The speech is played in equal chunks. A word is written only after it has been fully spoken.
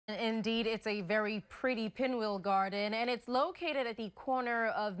Indeed, it's a very pretty pinwheel garden, and it's located at the corner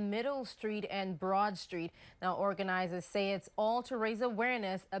of Middle Street and Broad Street. Now, organizers say it's all to raise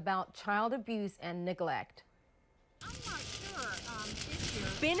awareness about child abuse and neglect. I'm not sure.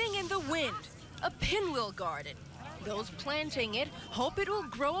 Spinning in the wind, a pinwheel garden. Those planting it hope it will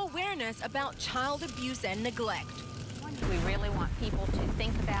grow awareness about child abuse and neglect. We really want people to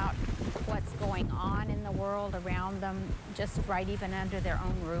think about what's going on in the world around them, just right even under their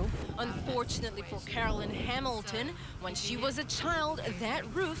own roof. Unfortunately for Carolyn Hamilton, when she was a child, that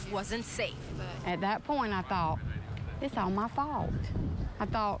roof wasn't safe. At that point, I thought, it's all my fault. I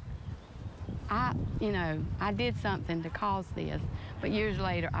thought, I did something to cause this. But years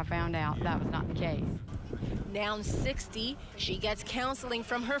later, I found out that was not the case. Now 60, she gets counseling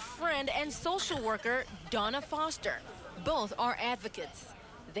from her friend and social worker, Donna Foster. Both are advocates.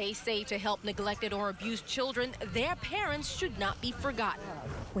 They say to help neglected or abused children, their parents should not be forgotten.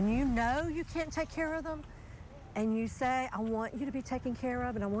 When you know you can't take care of them and you say, I want you to be taken care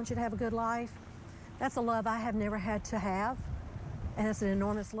of and I want you to have a good life, that's a love I have never had to have, and it's an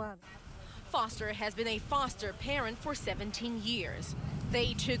enormous love. Foster has been a foster parent for 17 years.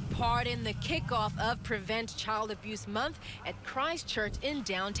 They took part in the kickoff of Prevent Child Abuse Month at Christ Church in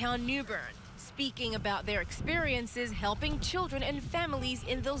downtown New Bern, speaking about their experiences helping children and families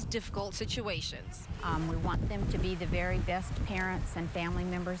in those difficult situations. We want them to be the very best parents and family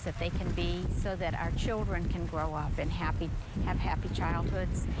members that they can be so that our children can grow up and have happy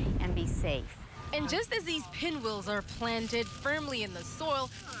childhoods and be safe. And just as these pinwheels are planted firmly in the soil,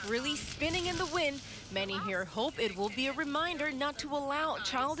 really spinning in the wind, many here hope it will be a reminder not to allow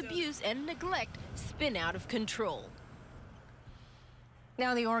child abuse and neglect spin out of control.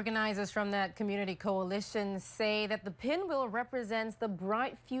 Now, the organizers from that community coalition say that the pinwheel represents the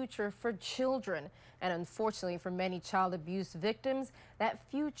bright future for children. And unfortunately, for many child abuse victims, that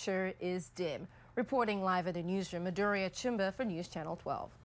future is dim. Reporting live at the newsroom, Adaure Achumba for News Channel 12.